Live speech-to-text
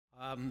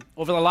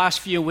Over the last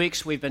few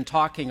weeks, we've been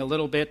talking a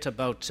little bit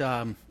about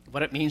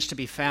what it means to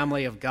be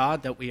family of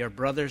God, that we are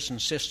brothers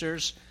and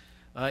sisters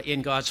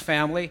in God's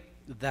family,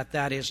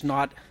 that is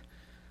not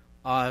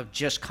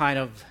just kind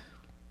of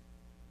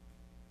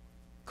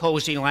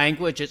cozy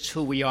language, it's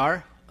who we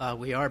are.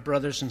 We are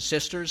brothers and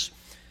sisters.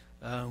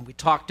 We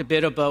talked a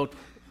bit about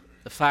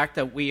the fact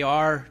that we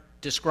are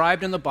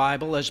described in the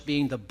Bible as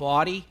being the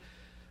body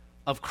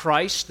of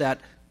Christ,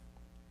 that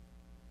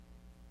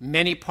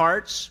many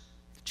parts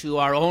to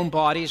our own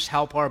bodies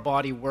help our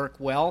body work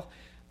well.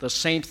 The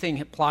same thing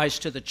applies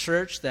to the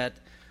church, that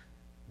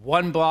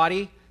one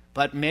body,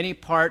 but many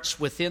parts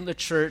within the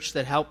church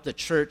that help the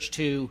church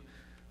to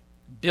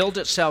build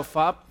itself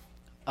up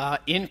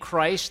in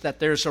Christ, that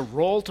there's a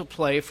role to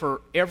play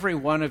for every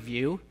one of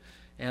you,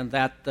 and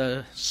that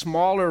the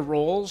smaller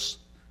roles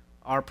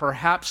are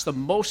perhaps the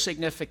most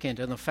significant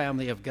in the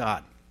family of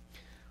God.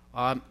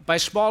 By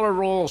smaller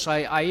roles,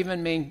 I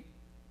even mean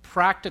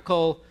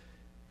practical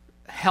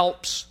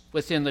helps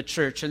within the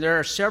church. And there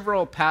are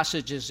several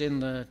passages in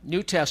the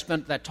New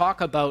Testament that talk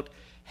about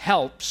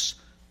helps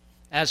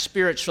as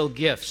spiritual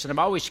gifts. And I'm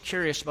always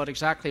curious about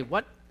exactly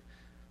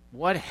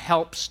what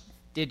helps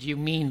did you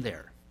mean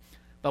there.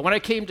 But when I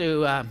came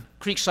to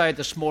Creekside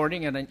this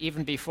morning, and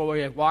even before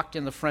I walked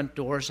in the front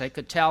doors, I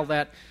could tell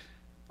that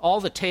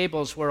all the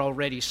tables were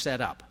already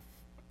set up.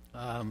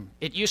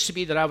 It used to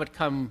be that I would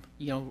come,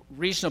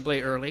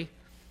 reasonably early,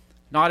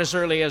 not as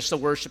early as the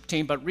worship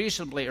team, but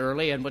reasonably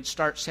early, and would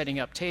start setting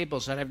up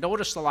tables. And I've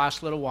noticed the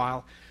last little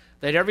while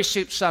that every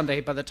Sunday,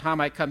 by the time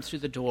I come through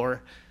the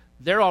door,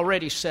 they're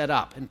already set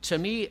up. And to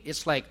me,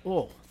 it's like,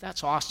 oh,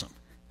 that's awesome.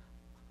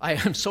 I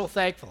am so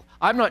thankful.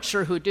 I'm not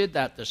sure who did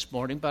that this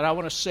morning, but I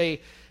want to say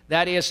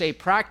that is a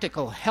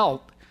practical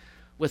help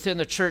within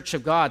the Church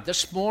of God.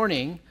 This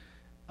morning,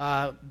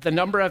 the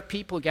number of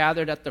people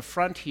gathered at the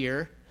front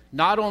here,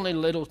 not only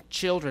little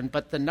children,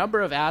 but the number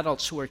of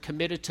adults who are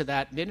committed to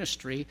that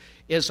ministry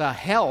is a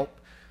help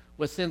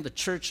within the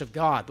Church of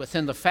God,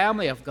 within the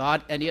family of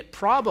God, and it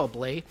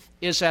probably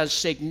is as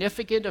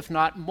significant, if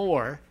not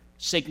more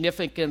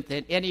significant,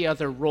 than any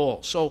other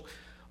role. So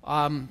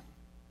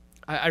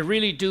I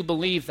really do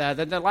believe that.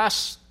 And the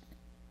last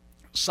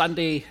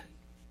Sunday,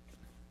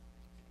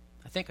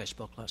 I think I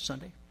spoke last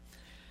Sunday,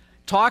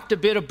 talked a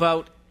bit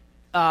about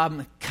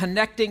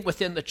connecting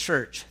within the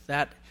church,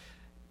 that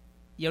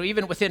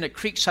even within a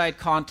Creekside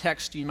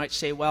context, you might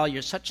say, well,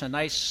 you're such a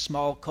nice,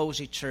 small,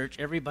 cozy church.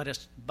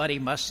 Everybody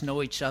must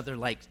know each other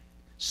like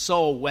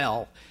so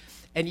well.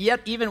 And yet,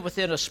 even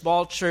within a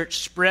small church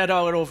spread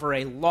out over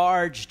a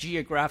large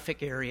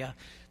geographic area,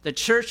 the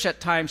church at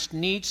times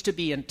needs to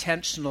be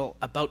intentional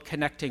about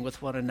connecting with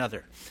one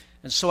another.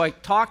 And so I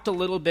talked a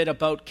little bit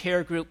about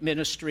care group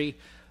ministry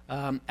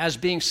as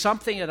being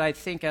something that I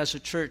think as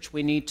a church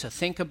we need to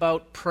think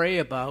about, pray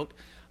about,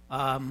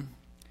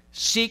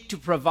 seek to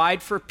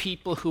provide for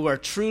people who are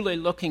truly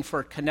looking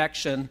for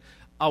connection,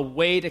 a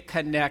way to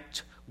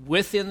connect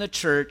within the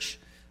church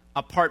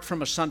apart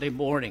from a Sunday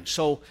morning.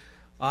 So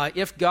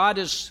if God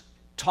is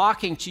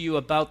talking to you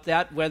about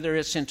that, whether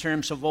it's in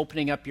terms of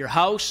opening up your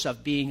house,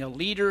 of being a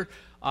leader,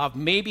 of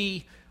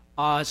maybe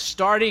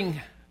starting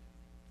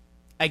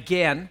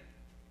again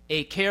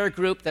a care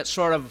group that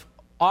sort of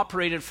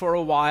operated for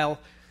a while,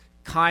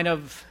 kind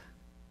of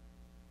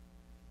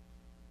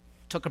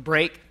took a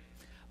break,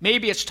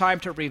 maybe it's time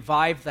to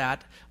revive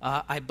that.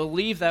 I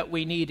believe that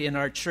we need in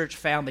our church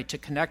family to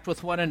connect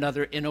with one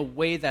another in a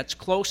way that's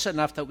close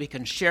enough that we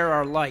can share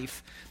our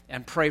life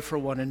and pray for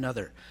one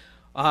another.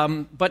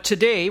 But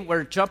today,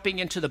 we're jumping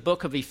into the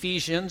book of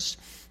Ephesians.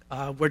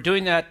 We're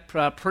doing that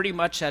pretty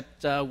much at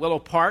Willow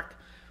Park.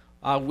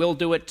 We'll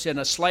do it in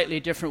a slightly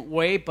different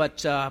way,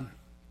 but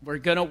we're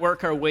going to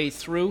work our way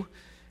through,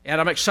 and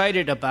I'm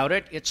excited about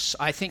it. It's,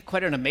 I think,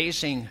 quite an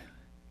amazing,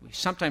 we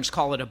sometimes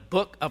call it a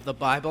book of the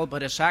Bible,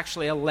 but it's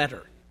actually a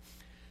letter.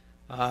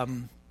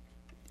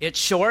 It's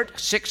short,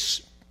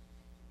 6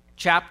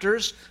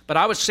 chapters, but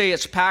I would say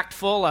it's packed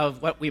full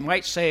of what we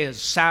might say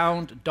is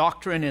sound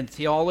doctrine and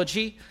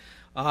theology.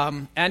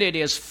 And it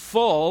is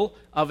full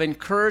of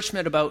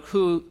encouragement about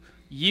who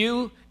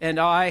you and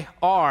I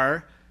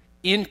are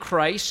in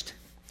Christ.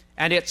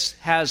 And it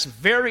has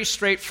very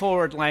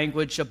straightforward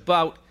language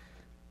about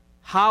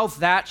how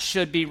that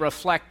should be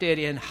reflected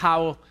in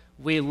how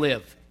we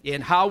live,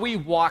 in how we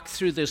walk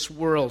through this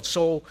world.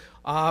 So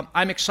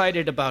I'm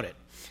excited about it.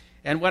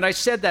 And when I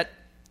said that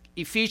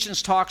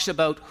Ephesians talks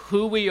about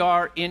who we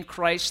are in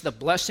Christ, the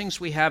blessings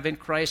we have in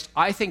Christ,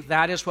 I think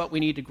that is what we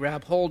need to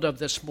grab hold of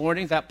this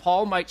morning, that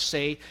Paul might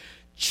say,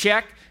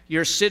 check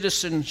your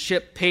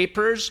citizenship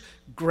papers,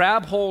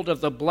 grab hold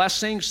of the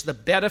blessings, the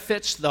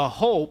benefits, the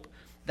hope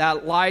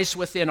that lies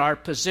within our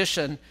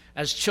position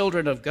as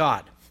children of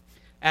God,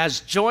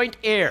 as joint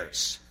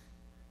heirs,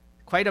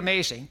 quite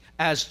amazing,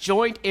 as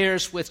joint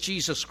heirs with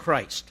Jesus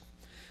Christ.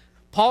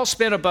 Paul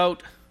spent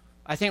about,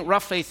 I think,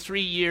 roughly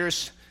 3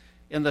 years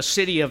in the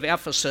city of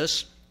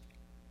Ephesus.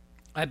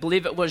 I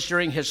believe it was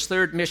during his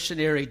third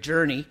missionary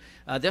journey.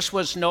 This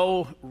was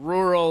no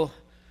rural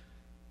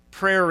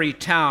prairie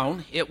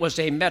town. It was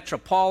a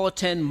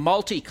metropolitan,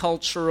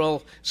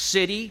 multicultural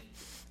city.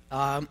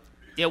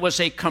 It was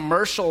a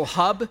commercial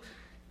hub.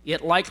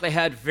 It likely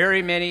had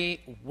very many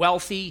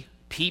wealthy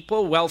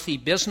people, wealthy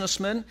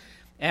businessmen,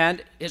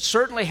 and it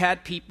certainly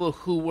had people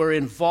who were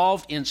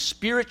involved in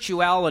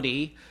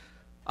spirituality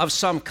of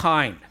some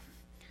kind.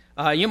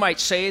 You might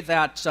say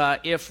that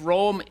if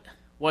Rome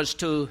was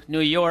to New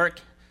York,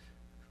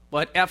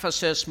 what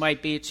Ephesus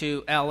might be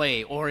to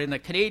LA, or in the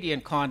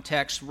Canadian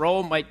context,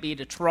 Rome might be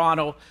to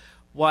Toronto,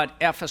 what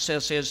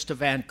Ephesus is to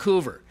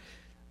Vancouver.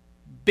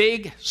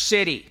 Big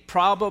city,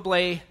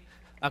 probably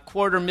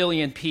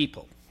 250,000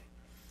 people.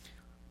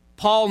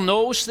 Paul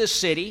knows this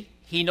city.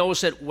 He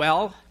knows it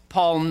well.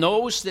 Paul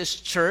knows this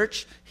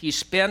church. He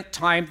spent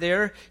time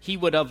there. He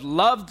would have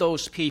loved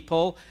those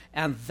people,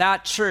 and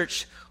that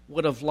church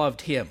would have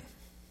loved him.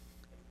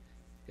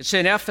 It's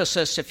in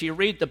Ephesus, if you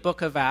read the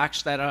book of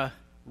Acts, that a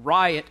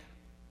riot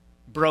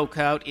broke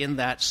out in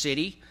that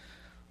city,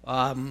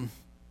 kind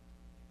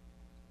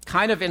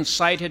of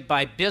incited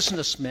by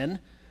businessmen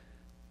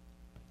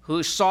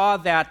who saw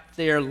that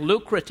their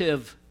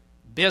lucrative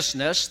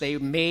business, they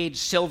made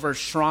silver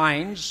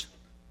shrines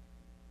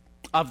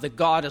of the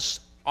goddess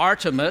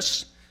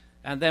Artemis.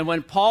 And then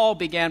when Paul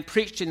began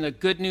preaching the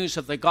good news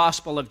of the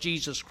gospel of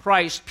Jesus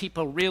Christ,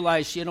 people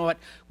realized, you know what,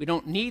 we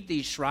don't need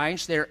these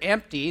shrines. They're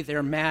empty,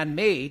 they're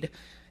man-made,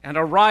 and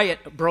a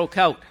riot broke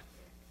out.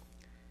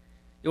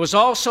 It was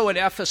also in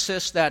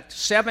Ephesus that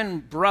 7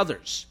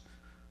 brothers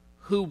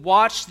who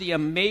watched the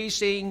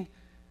amazing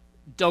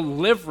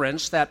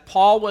deliverance that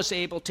Paul was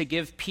able to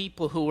give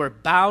people who were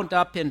bound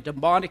up in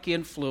demonic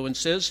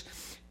influences,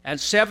 and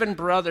 7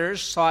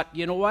 brothers thought,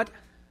 you know what,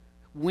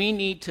 we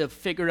need to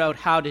figure out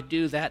how to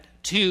do that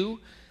too.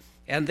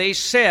 And they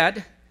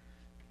said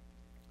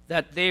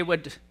that they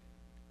would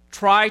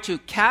try to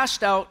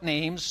cast out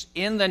names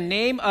in the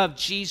name of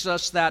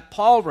Jesus that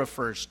Paul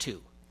refers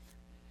to.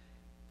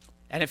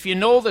 And if you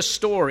know the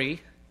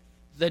story,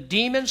 the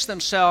demons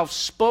themselves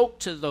spoke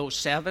to those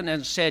 7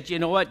 and said, you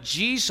know what,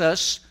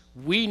 Jesus,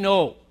 we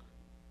know.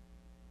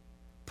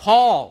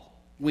 Paul,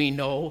 we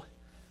know.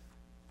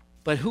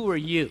 But who are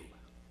you?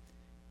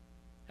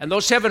 And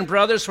those 7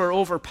 brothers were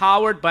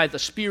overpowered by the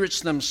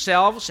spirits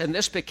themselves, and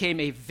this became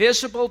a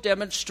visible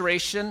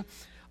demonstration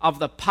of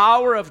the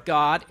power of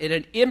God. It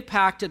had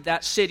impacted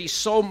that city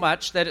so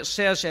much that it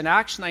says in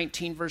Acts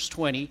 19, verse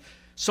 20,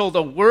 so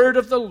the word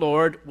of the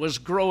Lord was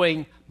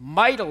growing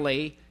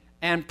mightily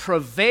and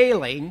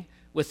prevailing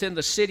within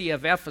the city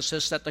of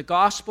Ephesus, that the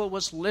gospel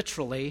was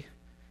literally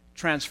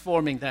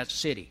transforming that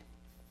city.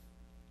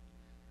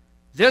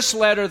 This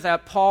letter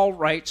that Paul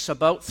writes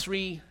about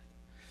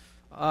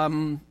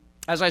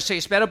as I say,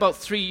 he spent about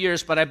 3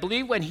 years, but I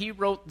believe when he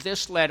wrote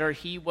this letter,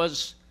 he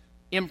was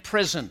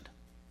imprisoned,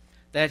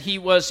 that he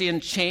was in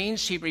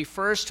chains. He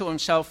refers to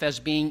himself as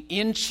being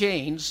in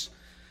chains,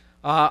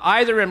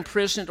 either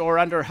imprisoned or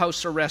under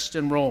house arrest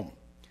in Rome.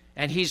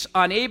 And he's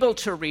unable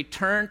to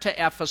return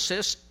to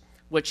Ephesus,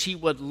 which he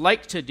would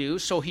like to do,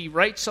 so he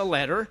writes a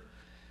letter,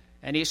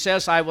 and he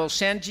says, I will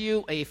send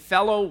you a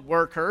fellow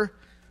worker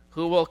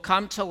who will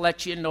come to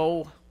let you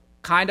know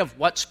kind of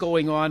what's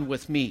going on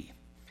with me.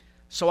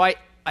 So I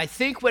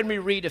think when we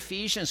read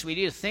Ephesians, we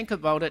need to think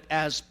about it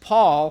as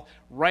Paul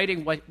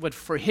writing what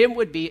for him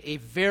would be a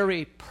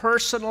very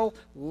personal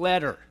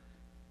letter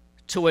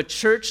to a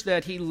church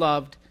that he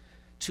loved,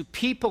 to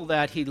people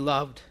that he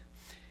loved.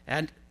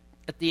 And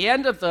at the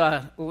end of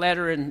the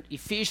letter in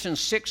Ephesians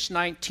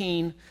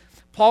 6:19,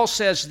 Paul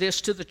says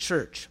this to the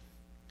church,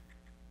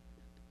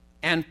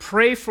 and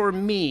pray for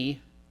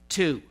me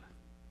too.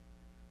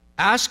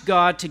 Ask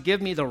God to give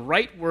me the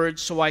right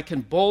words so I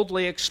can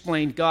boldly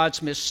explain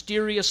God's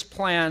mysterious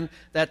plan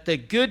that the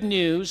good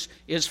news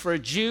is for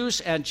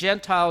Jews and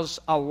Gentiles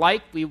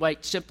alike. We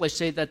might simply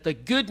say that the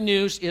good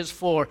news is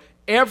for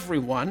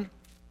everyone.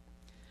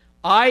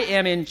 I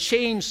am in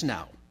chains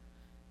now,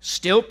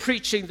 still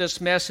preaching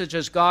this message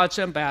as God's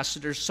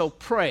ambassador, so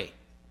pray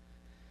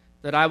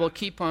that I will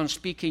keep on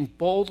speaking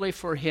boldly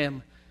for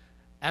him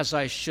as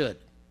I should.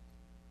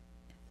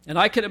 And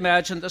I can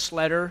imagine this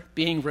letter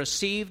being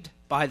received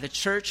by the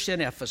church in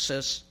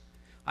Ephesus.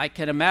 I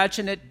can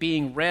imagine it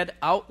being read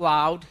out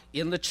loud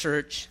in the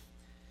church,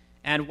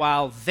 and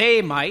while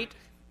they might,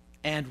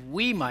 and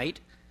we might,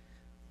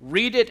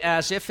 read it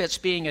as if it's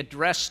being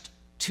addressed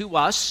to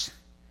us,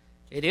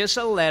 it is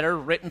a letter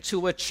written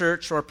to a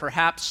church or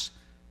perhaps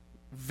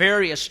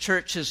various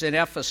churches in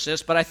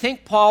Ephesus, but I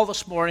think Paul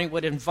this morning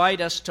would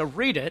invite us to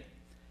read it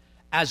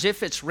as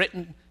if it's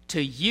written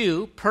to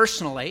you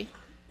personally,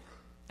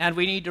 and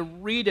we need to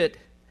read it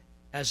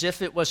as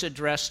if it was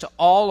addressed to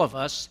all of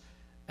us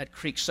at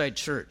Creekside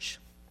Church.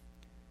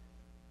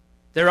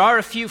 There are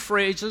a few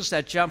phrases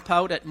that jump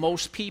out at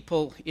most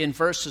people in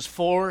verses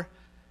 4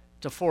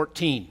 to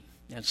 14.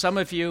 And some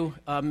of you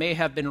may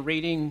have been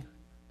reading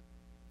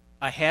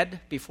ahead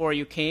before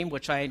you came,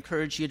 which I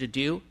encourage you to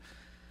do.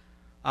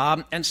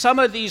 And some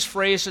of these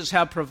phrases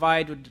have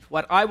provided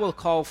what I will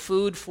call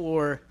food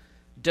for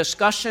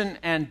discussion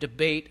and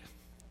debate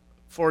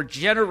for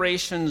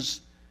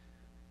generations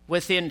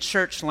within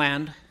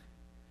churchland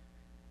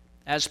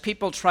as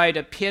people try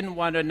to pin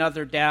one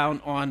another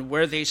down on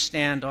where they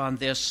stand on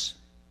this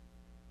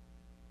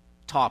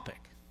topic.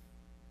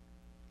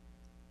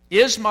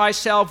 Is my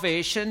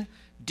salvation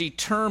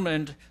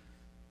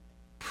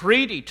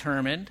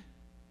predetermined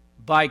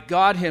by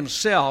God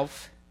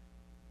Himself,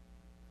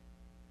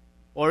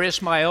 or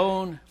is my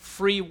own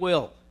free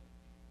will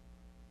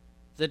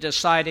the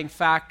deciding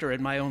factor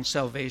in my own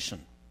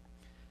salvation?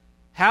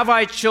 Have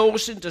I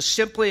chosen to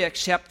simply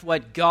accept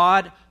what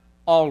God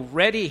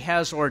already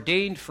has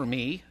ordained for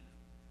me?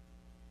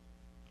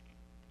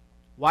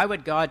 Why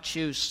would God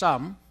choose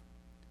some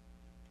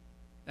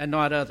and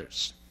not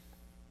others?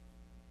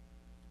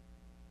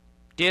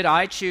 Did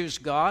I choose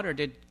God, or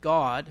did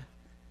God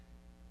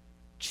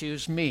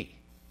choose me?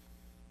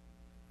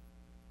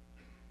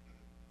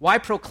 Why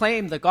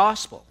proclaim the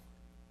gospel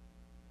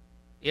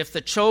if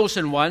the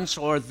chosen ones,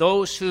 or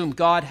those whom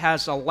God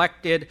has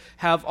elected,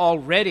 have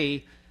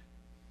already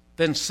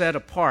been set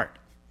apart?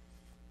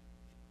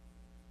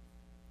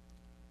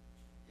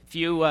 If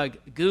you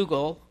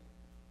Google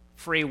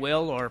free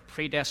will or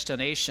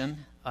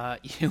predestination,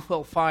 you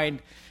will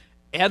find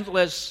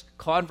endless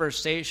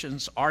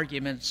conversations,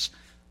 arguments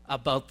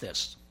about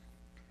this.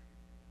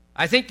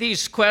 I think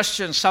these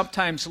questions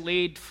sometimes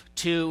lead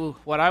to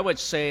what I would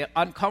say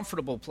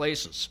uncomfortable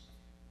places.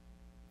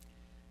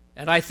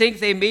 And I think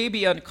they may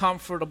be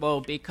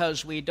uncomfortable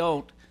because we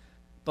don't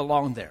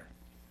belong there.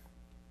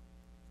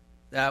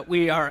 That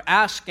we are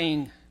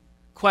asking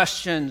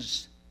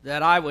questions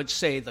that I would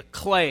say the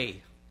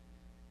clay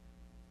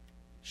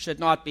should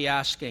not be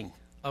asking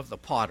of the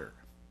potter.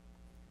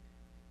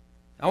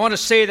 I want to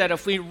say that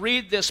if we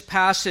read this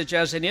passage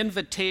as an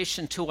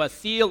invitation to a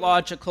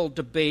theological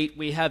debate,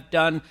 we have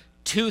done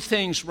two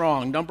things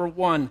wrong. Number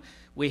one,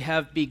 we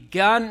have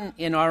begun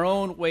in our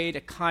own way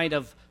to kind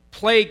of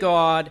play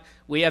God.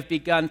 We have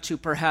begun to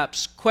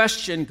perhaps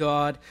question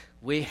God.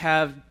 We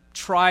have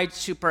tried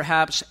to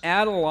perhaps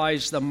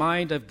analyze the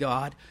mind of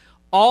God,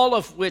 all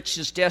of which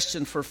is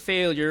destined for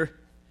failure,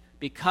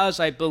 because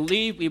I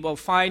believe we will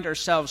find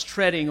ourselves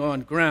treading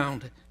on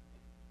ground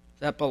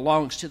that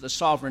belongs to the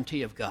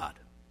sovereignty of God.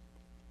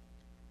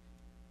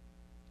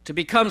 To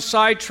become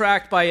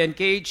sidetracked by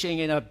engaging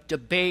in a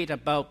debate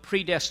about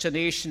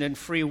predestination and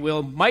free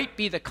will might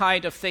be the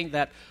kind of thing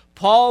that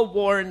Paul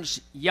warns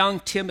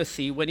young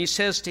Timothy when he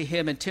says to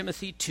him in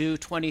Timothy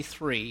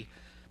 2:23,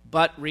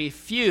 "But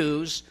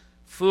refuse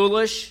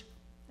foolish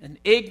and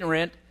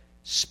ignorant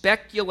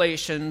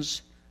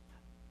speculations,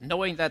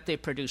 knowing that they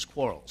produce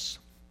quarrels."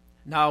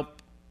 Now,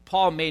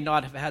 Paul may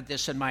not have had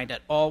this in mind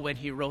at all when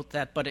he wrote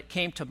that, but it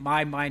came to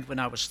my mind when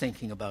I was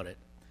thinking about it.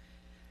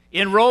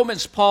 In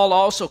Romans, Paul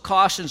also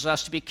cautions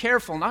us to be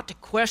careful not to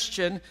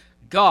question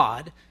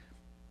God.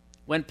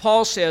 When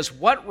Paul says,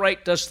 "What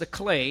right does the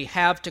clay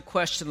have to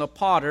question the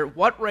potter?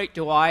 What right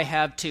do I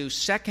have to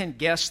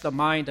second-guess the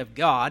mind of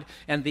God?"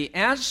 And the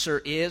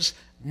answer is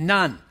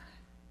none.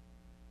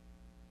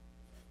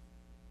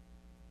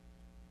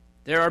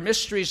 There are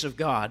mysteries of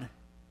God.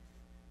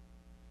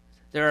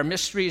 There are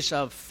mysteries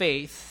of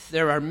faith.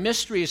 There are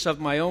mysteries of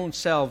my own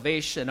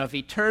salvation, of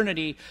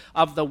eternity,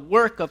 of the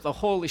work of the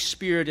Holy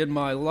Spirit in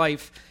my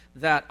life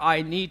that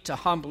I need to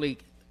humbly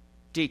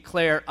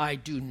declare I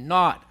do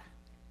not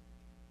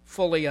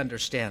fully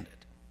understand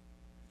it.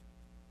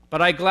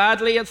 But I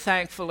gladly and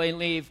thankfully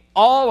leave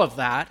all of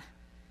that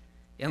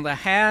in the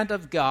hand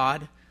of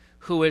God,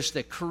 who is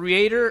the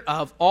creator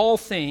of all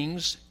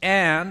things,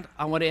 and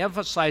I want to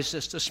emphasize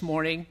this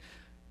morning,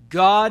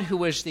 God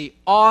who is the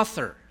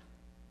author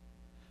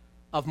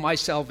of my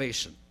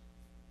salvation.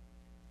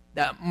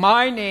 That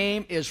my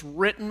name is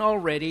written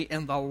already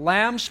in the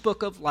Lamb's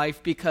Book of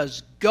Life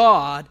because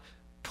God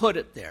put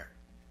it there.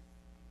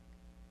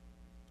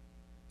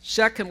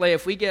 Secondly,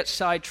 if we get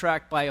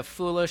sidetracked by a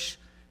foolish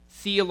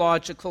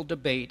theological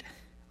debate,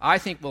 I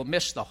think we'll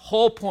miss the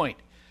whole point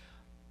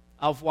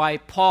of why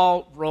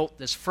Paul wrote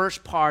this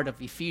first part of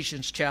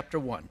Ephesians chapter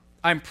 1.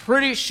 I'm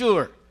pretty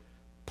sure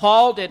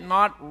Paul did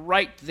not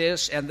write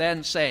this and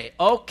then say,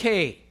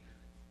 "Okay,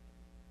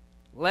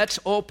 let's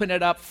open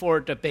it up for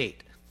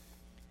debate."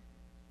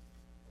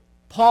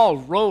 Paul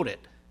wrote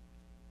it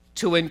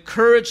to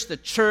encourage the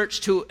church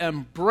to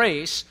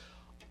embrace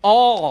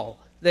all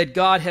that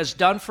God has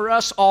done for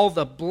us, all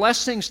the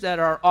blessings that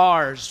are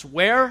ours.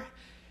 Where?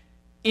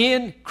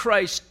 In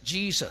Christ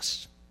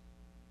Jesus.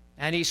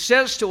 And he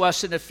says to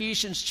us in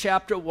Ephesians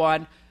chapter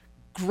 1,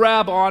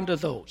 grab onto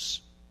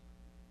those.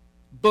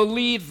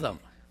 Believe them.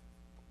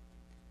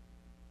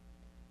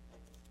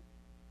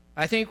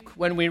 I think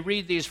when we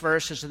read these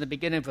verses in the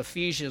beginning of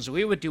Ephesians,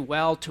 we would do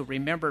well to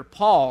remember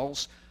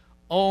Paul's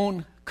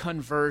own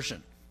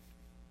conversion.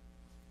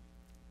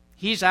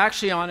 He's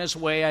actually on his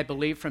way, I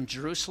believe, from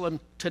Jerusalem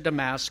to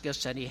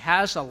Damascus, and he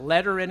has a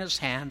letter in his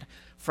hand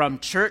from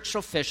church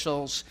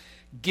officials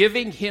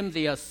giving him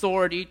the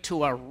authority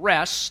to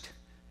arrest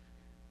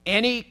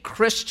any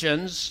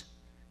Christians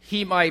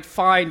he might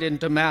find in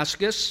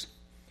Damascus.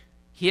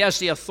 He has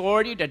the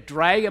authority to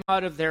drag them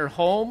out of their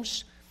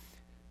homes.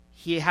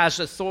 He has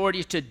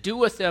authority to do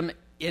with them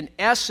in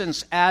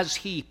essence, as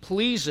he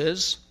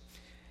pleases.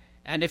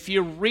 And if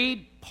you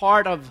read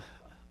part of,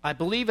 I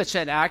believe it's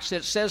in Acts,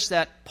 it says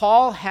that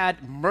Paul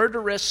had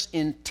murderous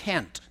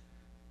intent.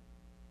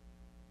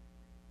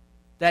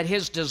 That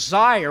his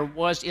desire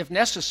was, if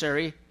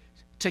necessary,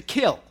 to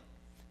kill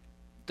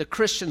the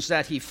Christians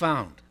that he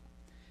found.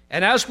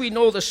 And as we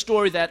know the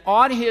story, that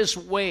on his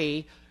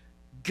way,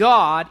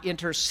 God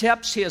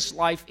intercepts his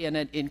life in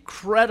an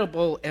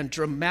incredible and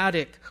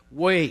dramatic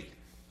way.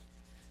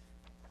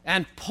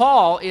 And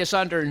Paul is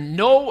under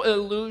no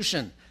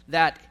illusion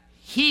that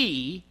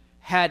he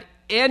had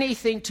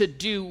anything to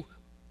do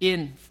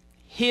in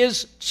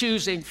his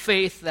choosing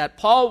faith, that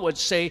Paul would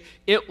say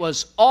it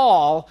was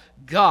all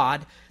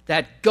God,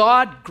 that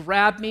God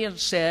grabbed me and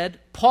said,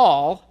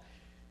 Paul,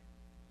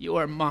 you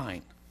are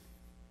mine.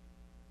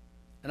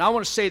 And I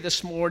want to say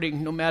this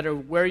morning, no matter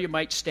where you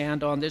might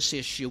stand on this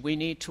issue, we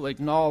need to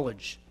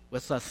acknowledge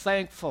with a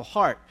thankful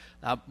heart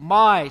that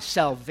my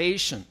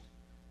salvation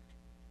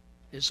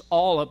is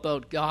all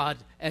about God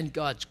and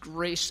God's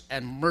grace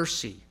and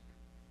mercy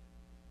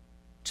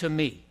to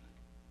me,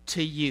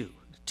 to you,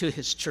 to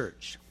his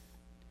church.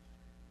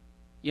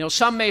 You know,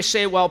 some may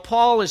say, well,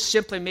 Paul is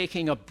simply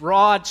making a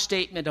broad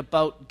statement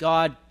about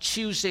God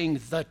choosing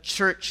the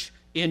church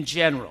in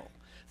general,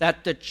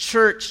 that the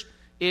church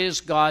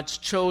is God's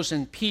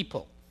chosen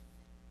people.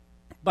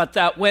 But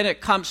that when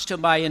it comes to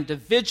my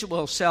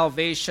individual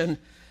salvation,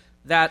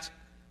 that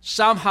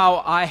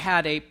somehow I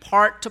had a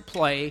part to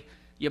play.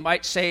 You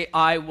might say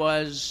I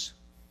was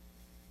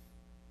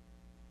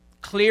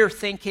clear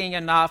thinking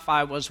enough,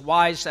 I was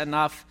wise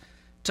enough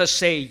to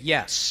say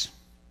yes.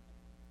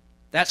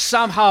 That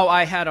somehow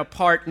I had a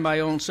part in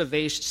my own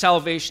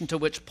salvation, to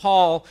which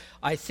Paul,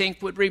 I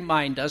think, would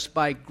remind us,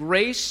 by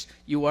grace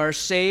you are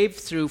saved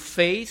through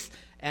faith,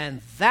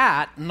 and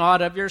that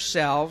not of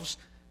yourselves.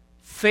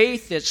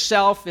 Faith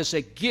itself is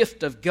a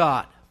gift of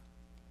God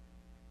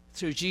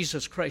through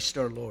Jesus Christ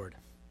our Lord.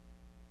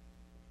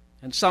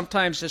 And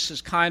sometimes this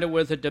is kind of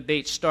where the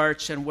debate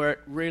starts and where it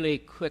really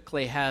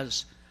quickly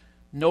has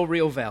no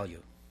real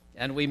value.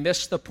 And we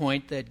miss the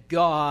point that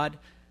God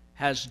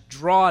has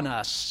drawn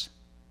us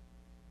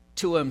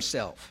to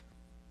himself.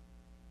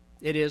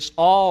 It is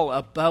all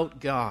about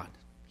God.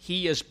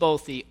 He is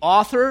both the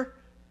author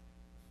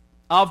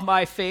of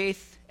my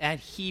faith, and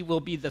he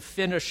will be the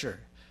finisher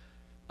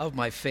of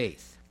my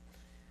faith.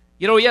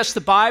 You know, yes,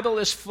 the Bible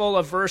is full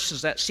of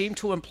verses that seem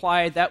to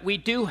imply that we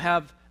do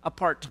have a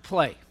part to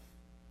play.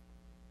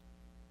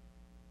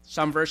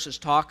 Some verses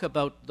talk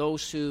about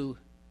those who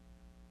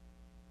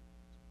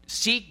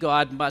seek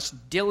God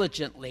must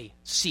diligently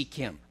seek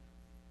him.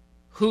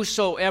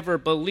 Whosoever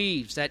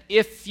believes that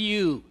if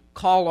you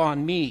call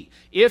on me,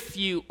 if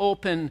you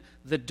open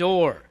the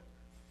door,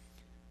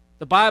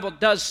 the Bible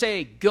does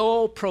say,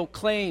 go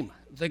proclaim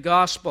the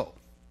gospel.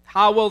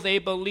 How will they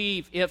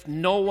believe if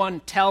no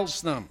one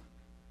tells them?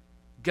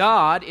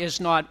 God is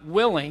not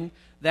willing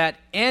that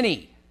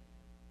any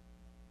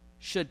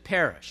should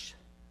perish,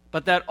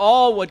 but that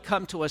all would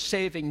come to a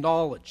saving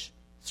knowledge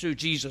through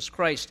Jesus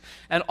Christ.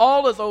 And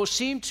all of those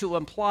seem to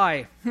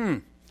imply,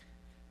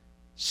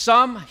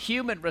 some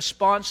human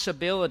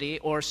responsibility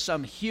or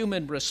some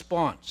human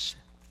response.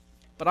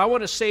 But I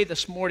want to say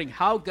this morning,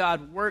 how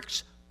God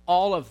works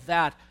all of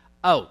that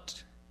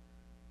out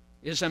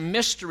is a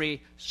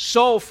mystery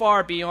so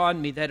far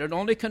beyond me that it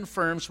only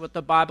confirms what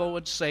the Bible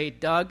would say.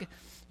 Doug,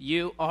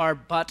 you are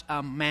but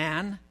a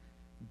man.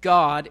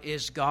 God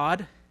is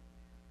God.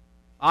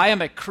 I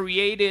am a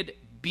created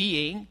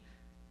being.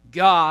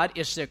 God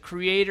is the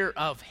creator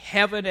of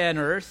heaven and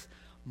earth.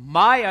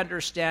 My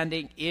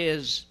understanding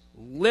is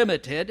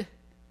limited.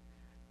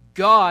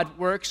 God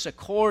works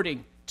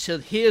according to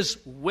his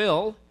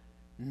will,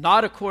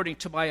 not according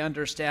to my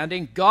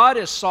understanding. God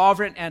is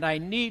sovereign, and I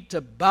need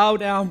to bow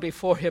down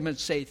before him and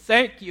say,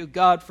 thank you,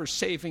 God, for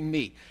saving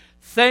me.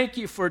 Thank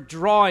you for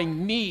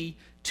drawing me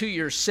to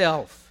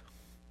yourself.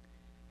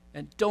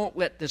 And don't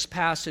let this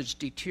passage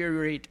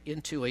deteriorate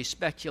into a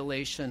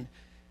speculation.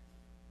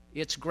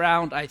 It's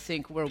ground, I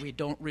think, where we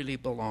don't really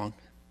belong.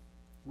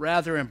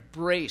 Rather,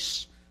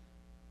 embrace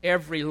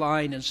every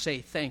line and say,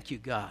 thank you,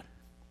 God.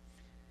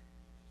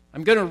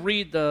 I'm going to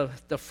read the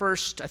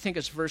first, I think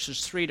it's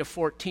verses 3 to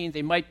 14.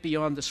 They might be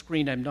on the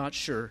screen, I'm not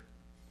sure.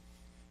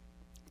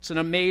 It's an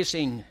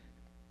amazing,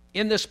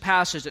 in this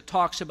passage it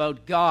talks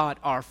about God,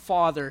 our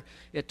Father.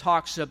 It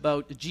talks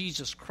about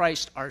Jesus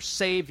Christ, our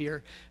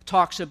Savior. It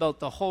talks about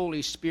the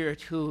Holy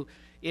Spirit, who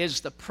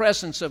is the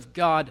presence of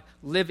God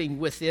living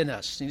within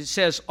us. And it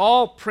says,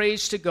 all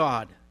praise to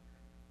God,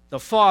 the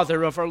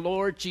Father of our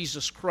Lord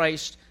Jesus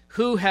Christ,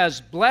 who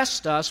has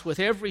blessed us with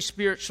every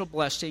spiritual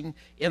blessing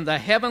in the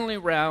heavenly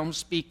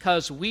realms,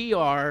 because we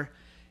are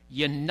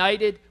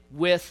united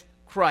with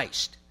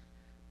Christ.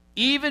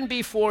 Even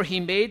before he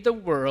made the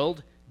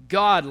world,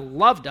 God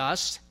loved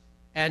us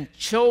and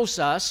chose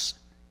us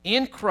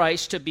in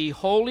Christ to be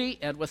holy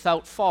and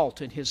without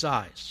fault in his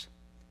eyes.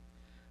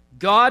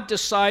 God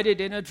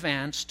decided in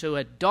advance to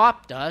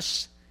adopt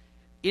us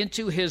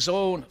into his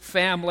own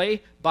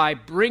family by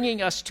bringing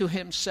us to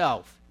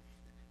himself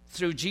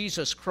through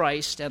Jesus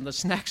Christ, and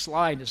this next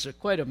line is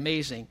quite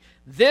amazing.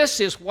 This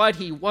is what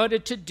he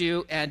wanted to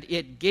do, and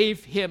it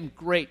gave him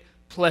great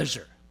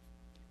pleasure.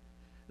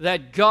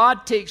 That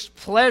God takes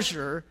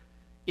pleasure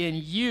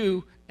in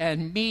you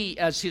and me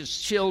as his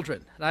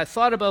children. And I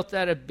thought about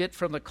that a bit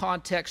from the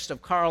context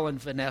of Carl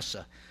and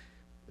Vanessa,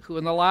 who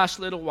in the last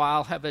little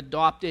while have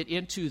adopted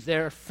into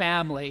their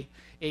family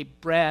a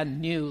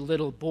brand new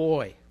little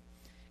boy.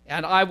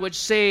 And I would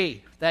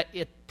say that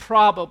it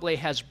probably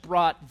has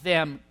brought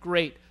them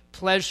great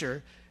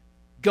pleasure.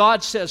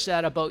 God says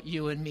that about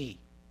you and me,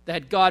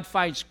 that God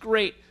finds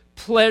great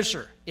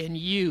pleasure in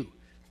you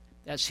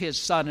as his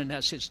son and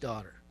as his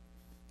daughter.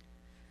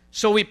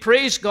 So we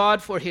praise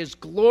God for his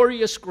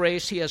glorious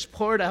grace he has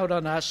poured out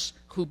on us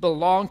who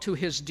belong to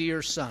his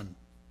dear Son.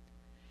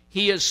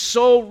 He is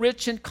so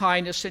rich in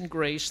kindness and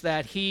grace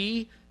that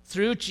he,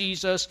 through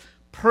Jesus,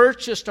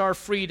 purchased our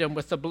freedom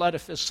with the blood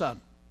of his Son,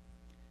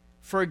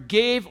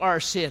 forgave our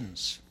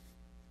sins.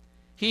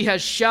 He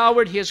has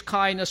showered his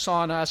kindness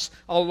on us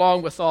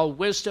along with all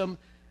wisdom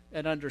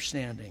and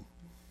understanding.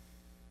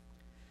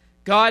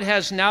 God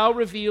has now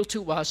revealed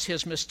to us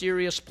his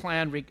mysterious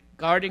plan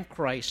regarding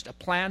Christ, a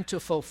plan to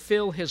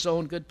fulfill his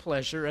own good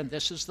pleasure, and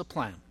this is the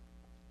plan.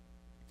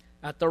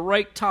 At the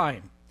right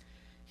time,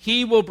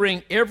 he will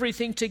bring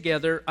everything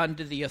together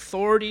under the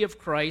authority of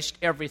Christ,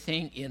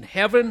 everything in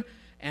heaven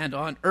and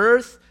on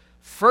earth.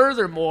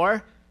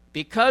 Furthermore,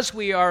 because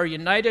we are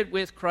united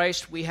with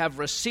Christ, we have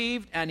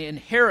received an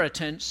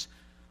inheritance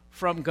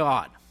from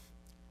God.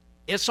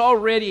 It's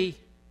already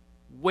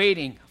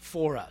waiting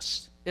for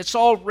us. It's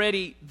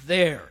already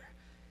there.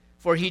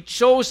 For he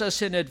chose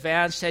us in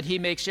advance, and he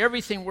makes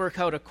everything work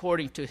out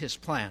according to his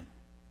plan.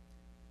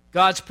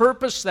 God's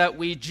purpose that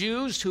we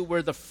Jews, who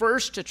were the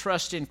first to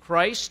trust in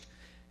Christ,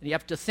 and you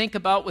have to think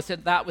about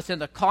within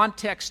the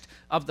context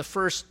of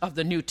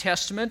the New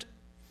Testament,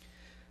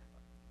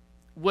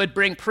 would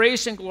bring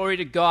praise and glory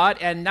to God.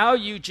 And now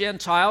you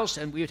Gentiles,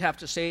 and we would have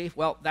to say,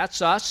 well,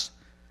 that's us,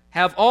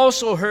 have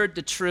also heard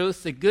the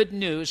truth, the good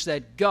news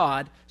that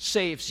God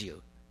saves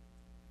you.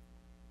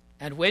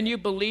 And when you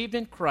believed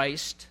in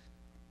Christ,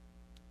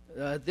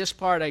 this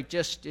part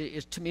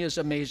to me is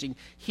amazing.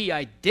 He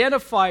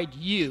identified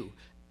you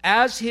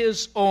as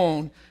his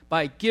own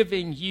by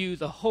giving you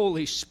the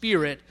Holy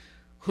Spirit,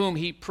 whom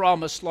he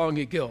promised long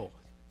ago.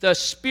 The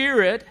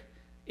Spirit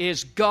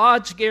is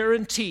God's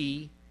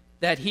guarantee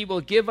that he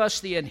will give us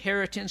the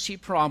inheritance he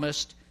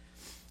promised,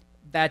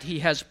 that he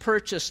has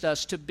purchased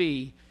us to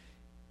be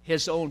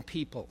his own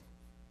people.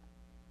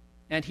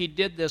 And he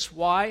did this,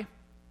 why?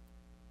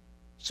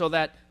 So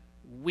that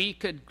we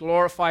could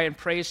glorify and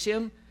praise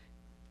him?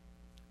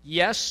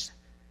 Yes,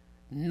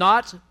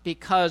 not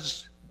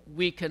because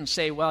we can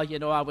say, well,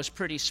 I was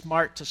pretty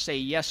smart to say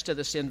yes to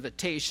this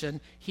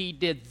invitation. He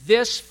did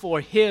this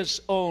for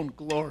his own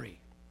glory.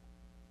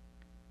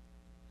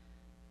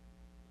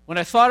 When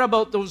I thought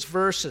about those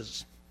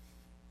verses,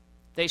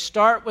 they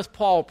start with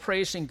Paul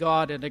praising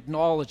God and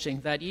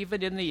acknowledging that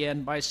even in the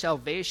end, my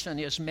salvation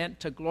is meant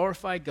to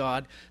glorify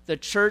God. The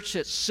church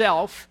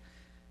itself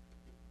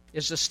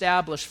is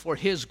established for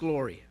his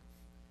glory.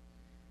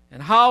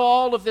 And how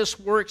all of this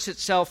works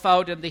itself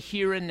out in the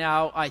here and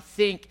now, I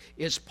think,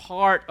 is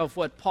part of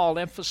what Paul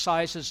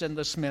emphasizes in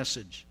this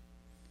message.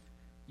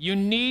 You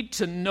need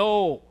to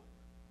know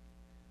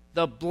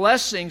the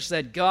blessings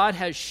that God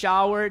has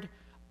showered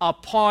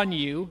upon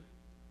you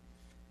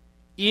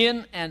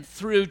in and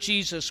through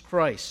Jesus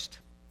Christ.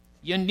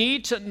 You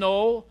need to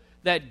know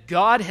that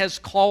God has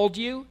called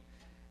you,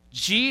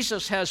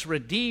 Jesus has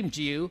redeemed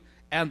you,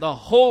 and the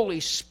Holy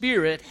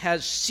Spirit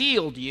has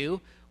sealed you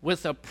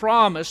with a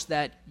promise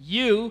that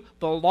you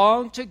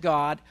belong to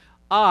God,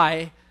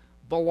 I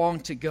belong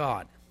to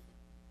God.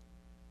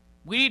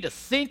 We need to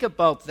think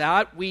about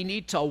that. We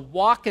need to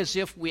walk as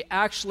if we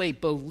actually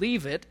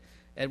believe it,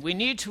 and we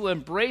need to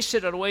embrace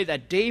it in a way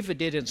that David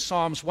did in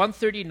Psalms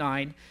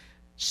 139,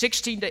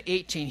 16 to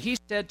 18. He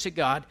said to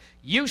God,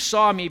 you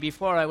saw me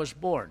before I was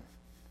born.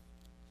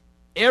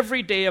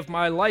 Every day of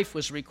my life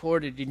was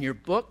recorded in your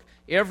book.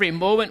 Every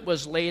moment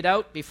was laid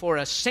out before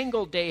a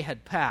single day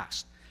had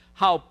passed.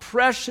 How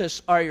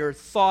precious are your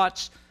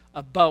thoughts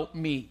about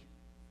me.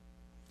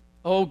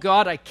 Oh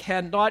God, I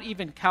cannot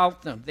even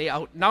count them. They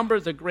outnumber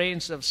the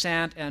grains of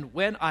sand, and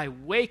when I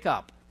wake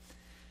up,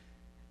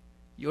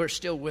 you're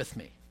still with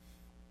me.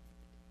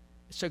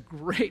 It's a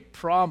great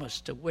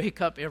promise to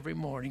wake up every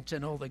morning to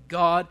know the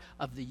God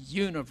of the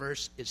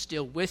universe is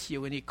still with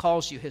you, and he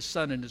calls you his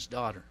son and his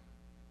daughter.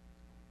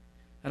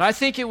 And I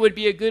think it would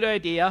be a good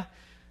idea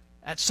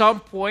at some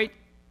point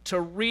to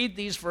read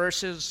these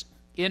verses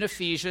in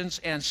Ephesians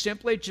and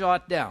simply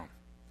jot down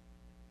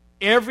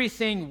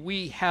everything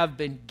we have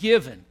been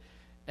given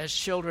as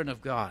children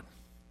of God.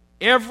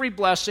 Every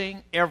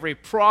blessing, every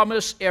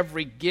promise,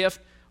 every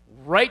gift,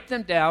 write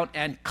them down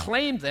and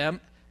claim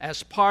them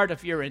as part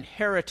of your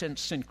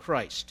inheritance in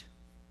Christ.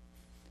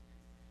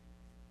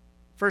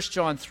 1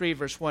 John 3,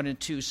 verse 1 and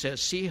 2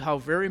 says, see how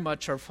very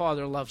much our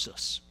Father loves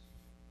us,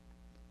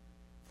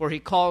 for he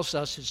calls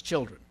us his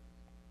children.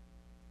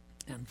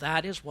 And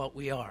that is what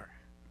we are.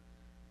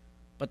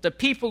 But the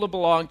people who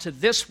belong to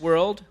this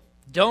world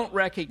don't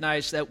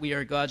recognize that we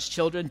are God's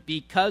children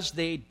because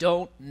they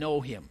don't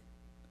know him.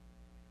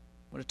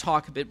 I want to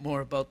talk a bit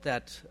more about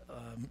that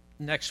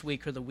next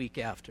week or the week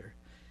after.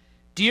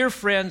 Dear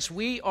friends,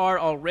 we are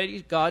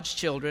already God's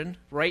children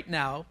right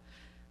now,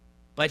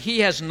 but he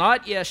has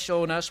not yet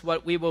shown us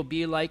what we will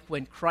be like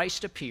when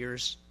Christ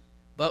appears,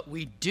 but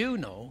we do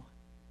know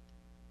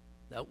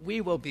that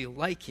we will be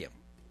like him,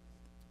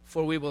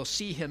 for we will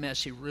see him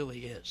as he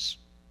really is.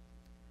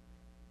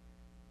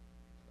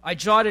 I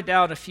jotted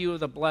down a few of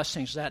the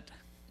blessings that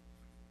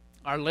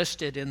are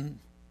listed in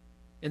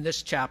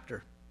this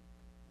chapter,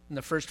 in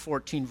the first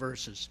 14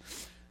 verses.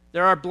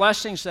 There are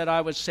blessings that I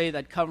would say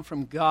that come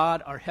from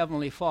God, our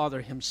Heavenly Father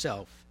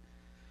himself.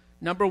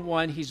 Number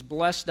one, he's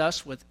blessed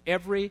us with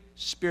every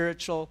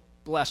spiritual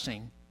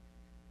blessing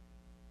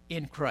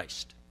in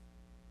Christ.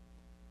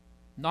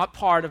 Not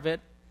part of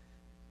it,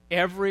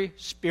 every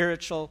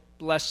spiritual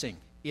blessing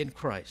in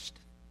Christ.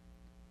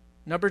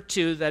 Number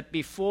two, that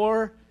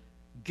before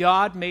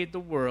God made the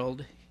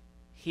world,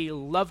 he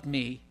loved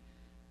me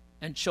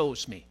and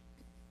chose me.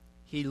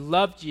 He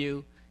loved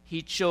you,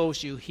 he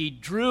chose you, he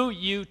drew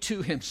you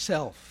to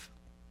himself.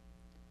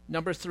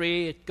 Number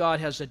three,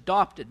 God has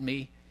adopted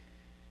me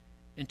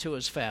into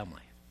his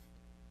family.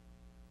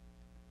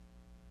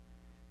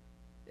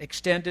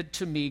 Extended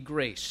to me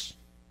grace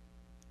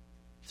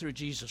through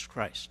Jesus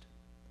Christ.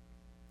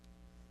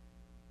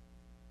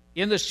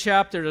 In this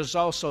chapter, there's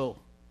also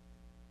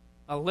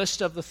a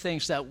list of the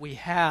things that we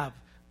have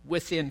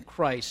within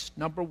Christ.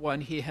 Number one,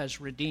 he has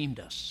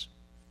redeemed us.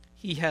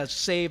 He has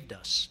saved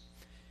us.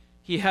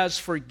 He has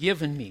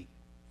forgiven me.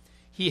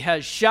 He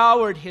has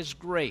showered his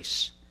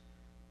grace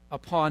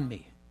upon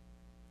me.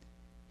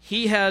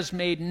 He has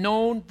made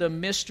known the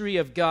mystery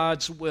of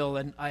God's will,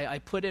 and I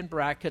put in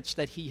brackets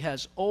that he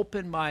has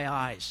opened my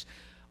eyes.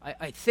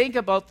 I think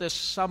about this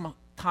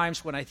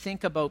sometimes when I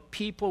think about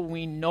people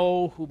we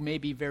know who may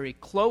be very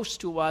close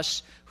to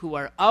us, who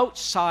are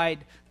outside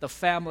the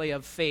family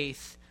of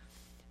faith,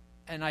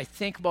 and I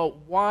think about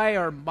why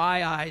are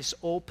my eyes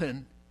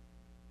open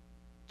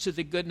to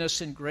the goodness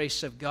and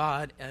grace of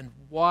God, and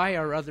why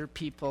are other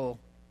people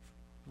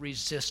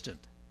resistant?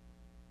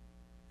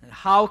 And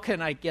how can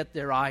I get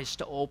their eyes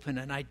to open?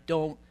 And I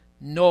don't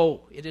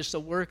know. It is the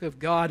work of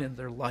God in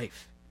their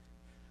life.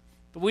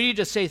 But we need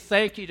to say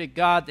thank you to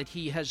God that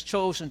he has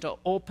chosen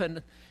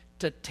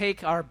to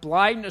take our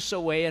blindness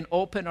away and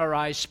open our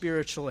eyes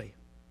spiritually.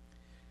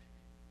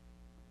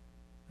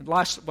 And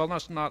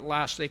not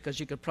lastly, because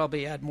you could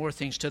probably add more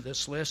things to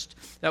this list,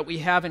 that we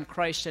have in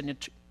Christ an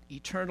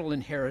eternal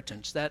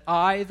inheritance,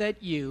 that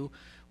you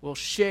will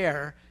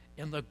share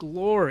in the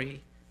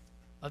glory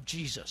of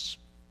Jesus.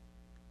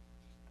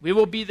 We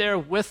will be there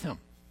with him,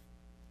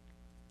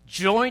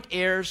 joint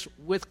heirs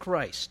with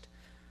Christ.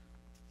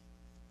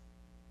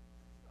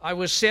 I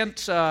was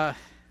sent a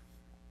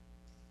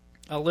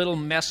little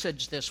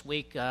message this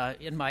week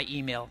in my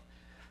email.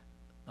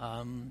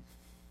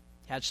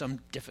 Had some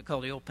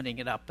difficulty opening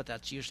it up, but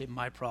that's usually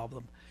my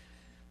problem.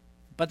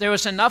 But there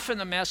was enough in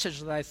the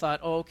message that I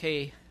thought,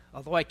 okay,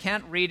 although I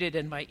can't read it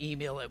in my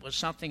email, it was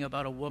something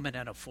about a woman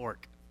and a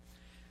fork.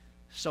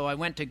 So I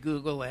went to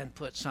Google and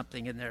put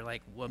something in there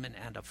like woman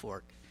and a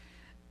fork.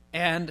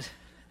 And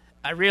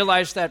I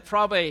realized that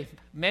probably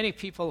many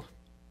people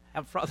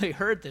have probably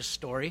heard this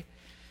story,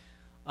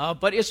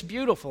 but it's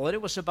beautiful. And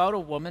it was about a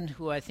woman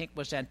who I think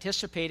was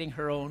anticipating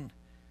her own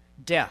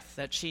death,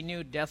 that she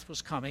knew death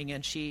was coming,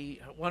 and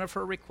one of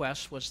her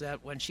requests was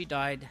that when she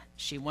died,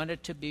 she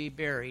wanted to be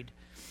buried,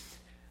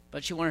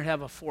 but she wanted to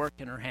have a fork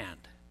in her hand.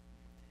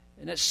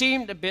 And it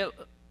seemed a bit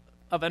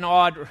of an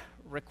odd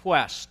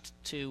request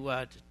to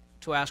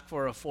ask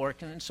for a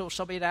fork, and so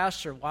somebody had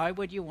asked her, why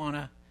would you want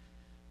to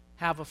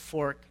have a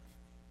fork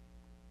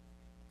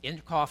in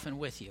the coffin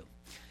with you?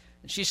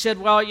 And she said,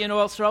 well,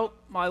 throughout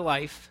my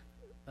life,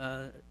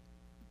 there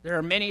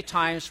are many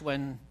times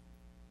when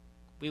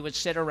we would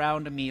sit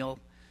around a meal,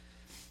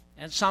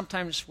 and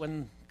sometimes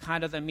when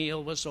kind of the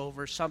meal was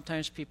over,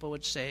 sometimes people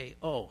would say,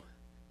 oh,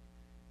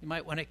 you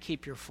might want to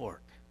keep your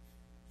fork.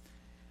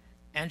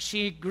 And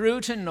she grew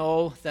to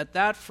know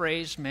that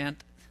phrase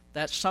meant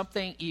that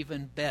something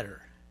even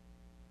better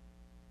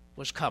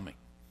was coming.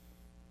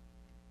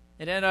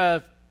 And in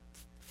a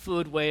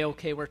food way,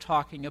 okay, we're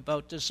talking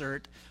about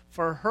dessert.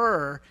 For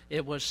her,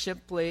 it was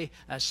simply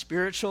a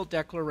spiritual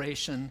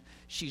declaration.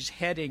 She's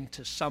heading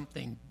to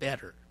something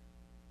better.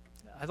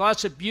 I thought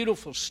it's a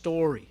beautiful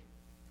story.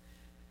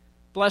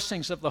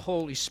 Blessings of the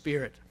Holy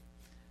Spirit.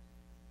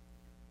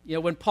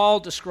 When Paul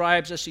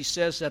describes us, he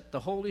says that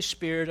the Holy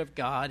Spirit of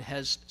God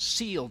has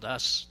sealed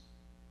us,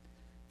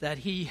 that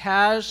he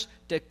has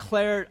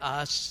declared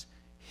us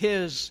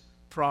his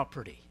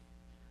property.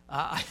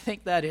 I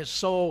think that is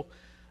so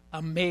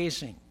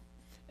amazing.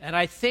 And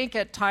I think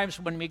at times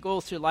when we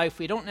go through life,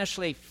 we don't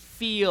necessarily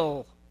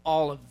feel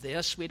all of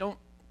this. We don't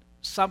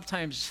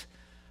sometimes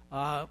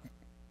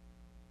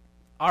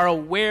are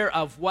aware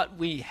of what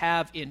we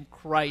have in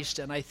Christ.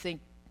 And I think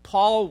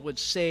Paul would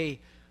say,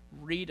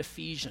 read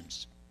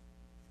Ephesians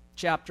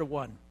chapter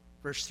 1,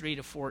 verse 3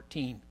 to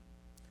 14.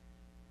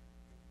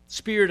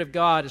 Spirit of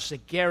God is the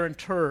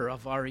guarantor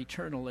of our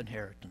eternal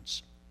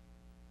inheritance.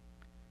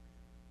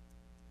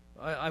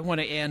 I want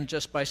to end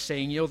just by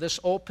saying, this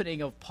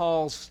opening of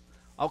Paul's,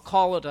 I'll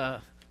call it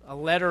a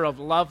letter of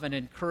love and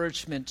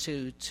encouragement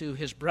to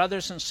his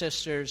brothers and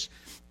sisters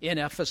in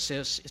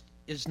Ephesus,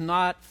 is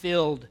not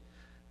filled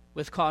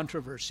with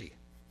controversy.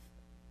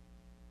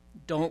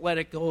 Don't let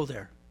it go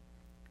there.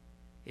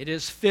 It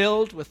is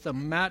filled with the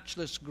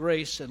matchless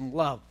grace and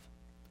love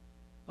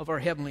of our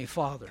Heavenly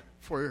Father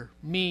for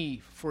me,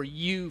 for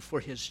you, for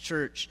His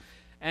church,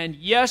 and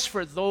yes,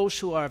 for those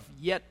who have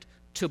yet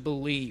to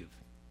believe.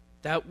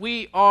 That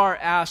we are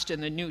asked in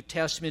the New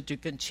Testament to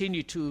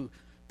continue to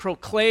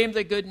proclaim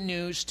the good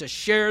news, to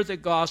share the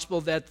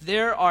gospel, that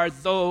there are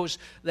those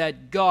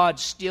that God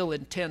still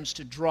intends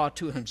to draw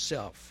to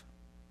Himself.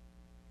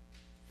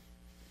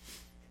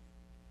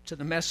 To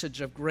the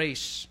message of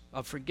grace,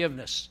 of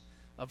forgiveness,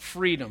 of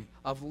freedom,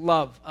 of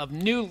love, of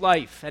new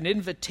life, an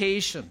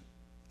invitation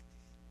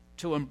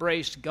to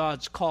embrace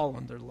God's call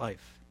on their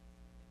life.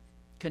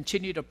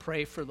 Continue to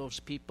pray for those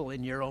people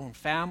in your own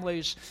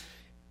families,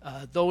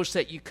 those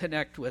that you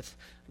connect with,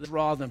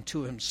 draw them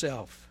to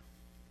Himself.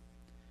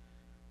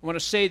 I want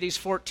to say these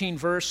 14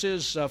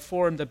 verses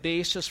form the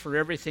basis for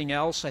everything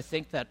else I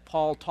think that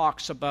Paul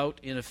talks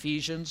about in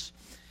Ephesians.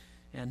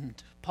 And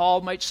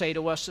Paul might say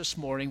to us this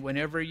morning,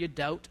 whenever you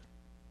doubt,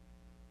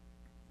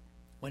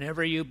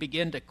 whenever you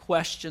begin to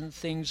question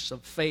things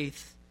of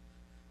faith,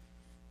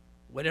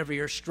 whenever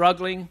you're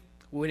struggling,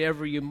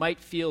 whenever you might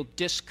feel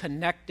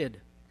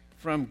disconnected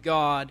from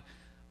God,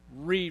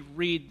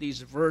 reread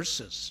these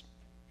verses.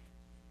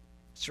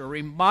 It's a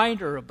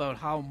reminder about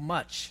how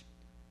much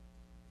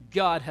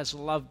God has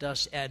loved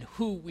us and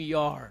who we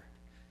are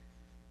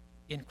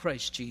in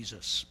Christ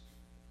Jesus.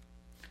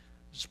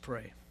 Let's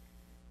pray.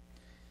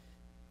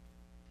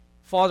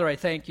 Father, I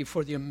thank You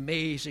for the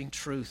amazing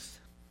truth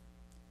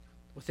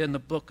within the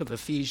book of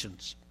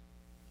Ephesians.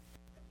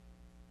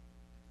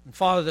 And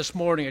Father, this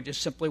morning I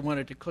just simply want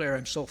to declare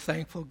I'm so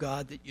thankful,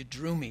 God, that You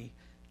drew me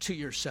to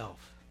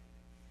Yourself.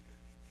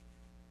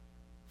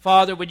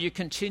 Father, would You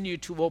continue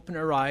to open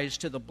our eyes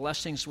to the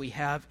blessings we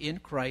have in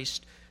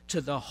Christ, to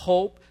the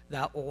hope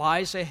that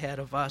lies ahead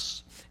of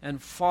us.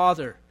 And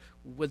Father,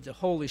 would the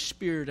Holy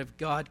Spirit of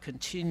God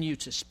continue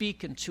to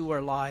speak into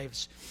our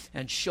lives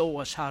and show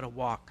us how to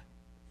walk.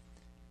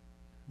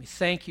 We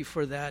thank You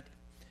for that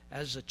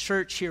as a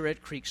church here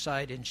at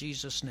Creekside. In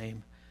Jesus'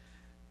 name,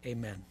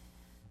 amen.